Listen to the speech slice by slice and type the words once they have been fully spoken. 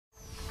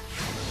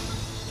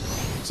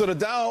So the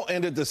Dow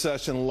ended the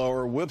session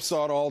lower,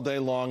 whipsawed all day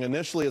long.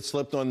 Initially, it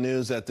slipped on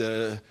news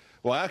that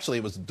actually,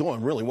 it was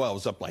doing really well. It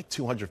was up like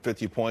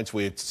 250 points.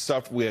 We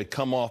had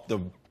come off the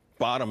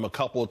bottom a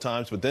couple of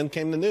times, but then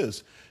came the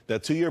news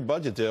that two-year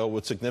budget deal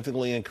would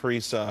significantly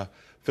increase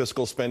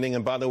fiscal spending.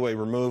 And by the way,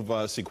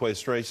 remove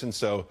sequestration.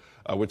 So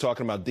we're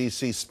talking about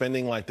D.C.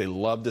 spending like they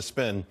love to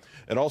spend.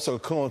 It also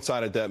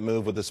coincided that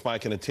move with the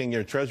spike in the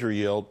 10-year Treasury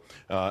yield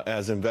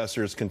as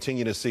investors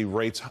continue to see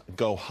rates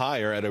go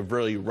higher at a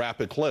really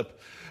rapid clip.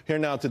 Here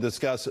now to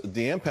discuss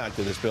the impact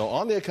of this bill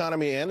on the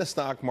economy and the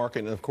stock market,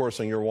 and of course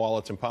on your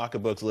wallets and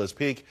pocketbooks. Liz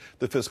Peek,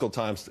 the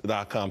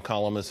FiscalTimes.com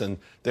columnist, and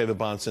David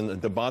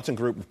Bahnsen, the Bahnsen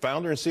Group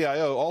founder and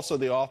CIO, also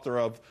the author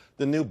of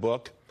the new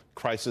book,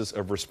 Crisis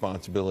of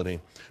Responsibility.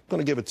 I'm going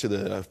to give it to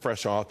the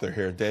fresh author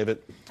here, David.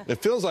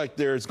 It feels like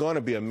there's going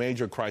to be a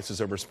major crisis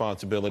of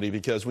responsibility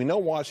because we know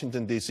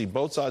Washington, D.C.,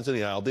 both sides of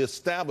the aisle, the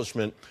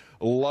establishment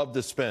love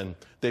to spend.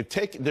 They're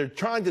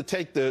trying to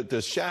take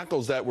the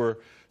shackles that were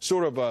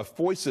sort of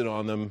foisted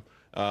on them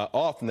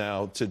off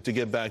now to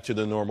get back to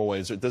the normal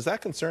ways. Does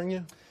that concern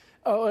you?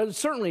 Oh, it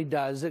certainly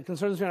does. It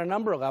concerns me on a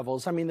number of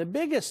levels. I mean, the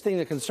biggest thing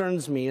that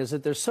concerns me is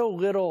that there's so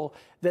little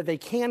that they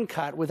can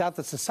cut without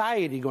the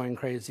society going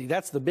crazy.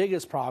 That's the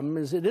biggest problem.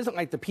 Is it isn't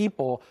like the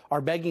people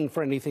are begging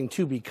for anything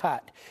to be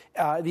cut.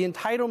 The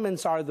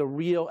entitlements are the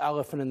real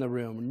elephant in the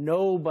room.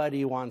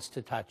 Nobody wants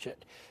to touch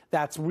it.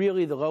 That's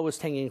really the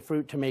lowest hanging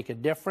fruit to make a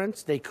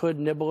difference. They could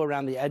nibble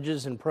around the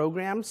edges in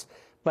programs,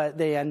 but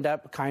they end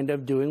up kind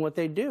of doing what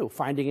they do,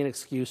 finding an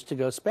excuse to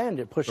go spend.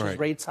 It pushes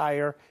rates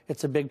higher.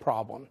 It's a big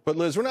problem. But,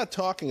 Liz, we're not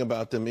talking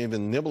about them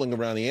even nibbling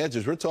around the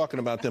edges. We're talking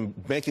about them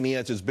making the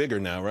edges bigger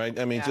now, right?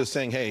 I mean, just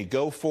saying, hey,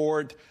 go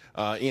forward,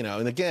 you know.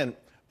 And, again,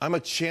 I'm a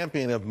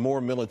champion of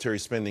more military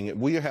spending.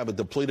 We have a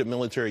depleted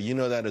military. You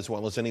know that as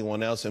well as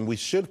anyone else, and we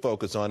should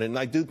focus on it. And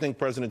I do think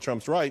President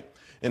Trump's right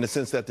in the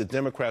sense that the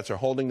Democrats are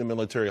holding the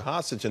military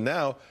hostage, and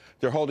now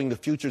they're holding the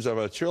futures of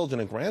our children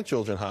and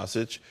grandchildren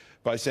hostage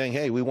by saying,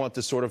 hey, we want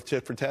this sort of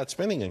tit-for-tat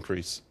spending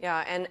increase.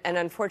 Yeah, and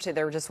unfortunately,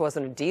 there just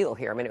wasn't a deal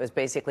here. I mean, it was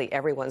basically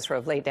everyone sort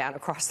of laid down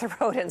across the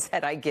road and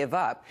said, I give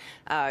up.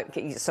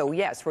 So,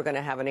 yes, we're going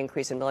to have an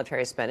increase in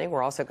military spending.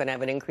 We're also going to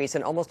have an increase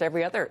in almost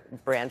every other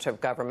branch of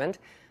government.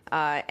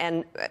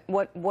 And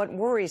what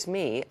worries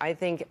me, I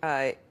think,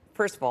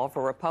 first of all,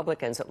 for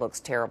Republicans, it looks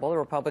terrible. The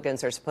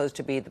Republicans are supposed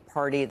to be the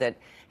party that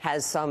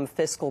has some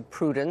fiscal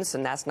prudence,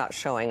 and that's not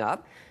showing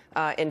up.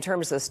 In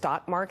terms of the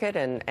stock market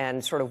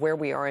and sort of where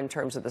we are in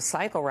terms of the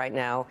cycle right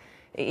now,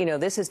 you know,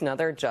 this is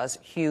another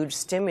just huge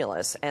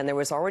stimulus. And there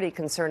was already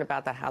concern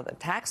about how the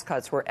tax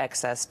cuts were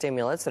excess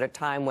stimulus at a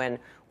time when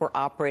we're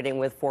operating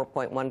with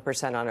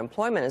 4.1%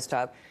 unemployment and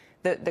stuff.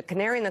 The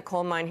canary in the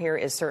coal mine here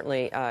is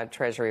certainly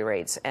Treasury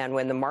rates. And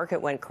when the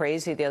market went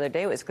crazy the other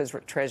day, it was because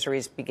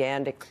Treasuries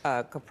began to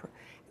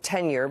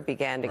 10-year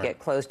began to get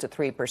close to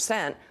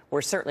 3%.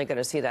 We're certainly going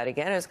to see that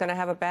again. It's going to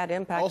have a bad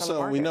impact on the market.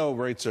 Also, we know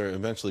rates are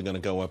eventually going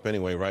to go up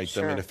anyway, right?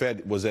 Sure. I mean, the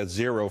Fed was at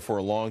zero for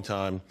a long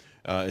time.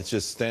 It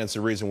just stands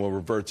to reason we'll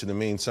revert to the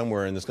mean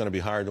somewhere, and it's going to be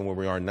higher than where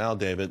we are now,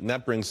 David. And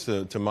that brings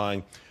to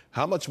mind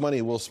how much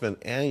money we'll spend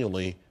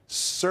annually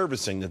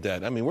servicing the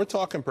debt. I mean, we're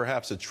talking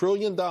perhaps $1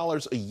 trillion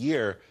a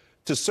year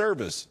to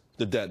service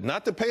the debt,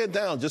 not to pay it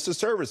down, just to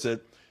service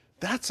it.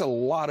 That's a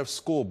lot of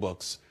school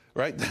books.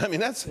 Right? I mean,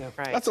 that's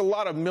a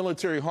lot of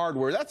military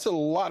hardware. That's a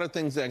lot of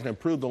things that can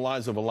improve the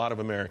lives of a lot of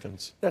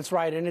Americans. That's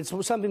right. And it's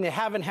something they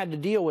haven't had to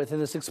deal with. In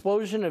this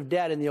explosion of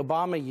debt in the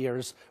Obama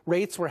years,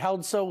 rates were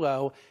held so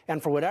low,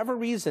 and for whatever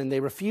reason,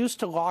 they refused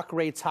to lock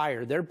rates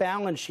higher. Their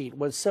balance sheet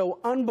was so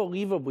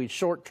unbelievably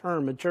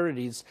short-term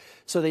maturities,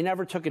 so they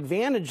never took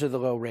advantage of the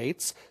low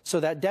rates,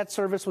 so that debt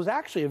service was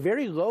actually a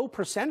very low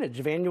percentage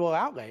of annual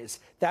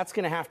outlays. That's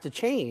going to have to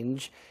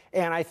change,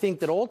 and I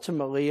think that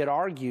ultimately it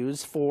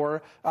argues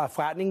for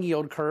flattening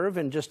yield curve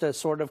and just a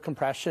sort of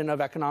compression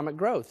of economic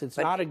growth. It's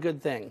not a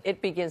good thing. It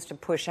begins to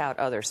push out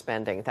other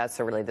spending. That's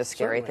really the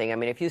scary thing. I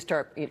mean, if you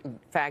start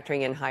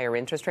factoring in higher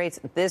interest rates,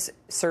 this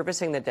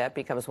servicing the debt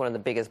becomes one of the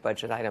biggest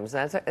budget items.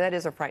 That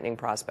is a frightening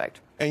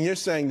prospect. And you're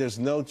saying there's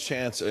no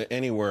chance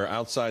anywhere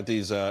outside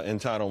these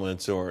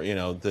entitlements or, you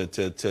know,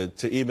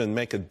 to even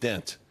make a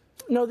dent?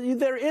 No,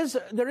 there is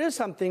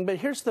something, but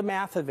here's the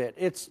math of it.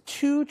 It's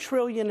 $2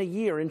 trillion a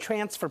year in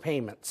transfer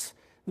payments.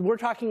 We're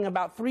talking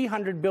about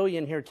 $300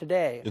 billion here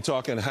today. You're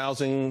talking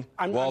housing,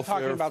 welfare, I'm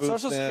talking about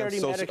Social Security,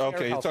 Medicare,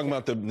 okay, you're talking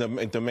about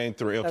the main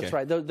three. Okay. That's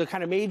right. The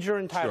kind of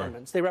major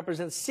entitlements. Sure. They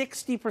represent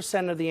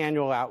 60% of the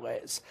annual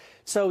outlays.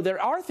 So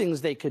there are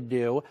things they could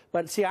do,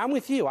 but see, I'm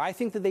with you. I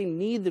think that they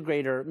need the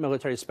greater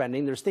military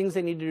spending. There's things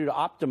they need to do to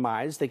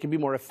optimize. They can be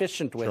more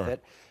efficient with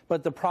it.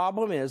 But the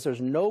problem is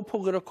there's no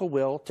political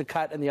will to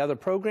cut in the other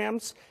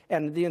programs,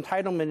 and the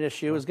entitlement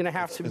issue is going to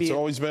have to be... It's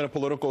always been a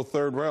political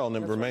third rail, and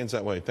it remains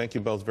that way. Thank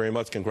you both very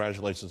much.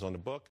 Congratulations on the book.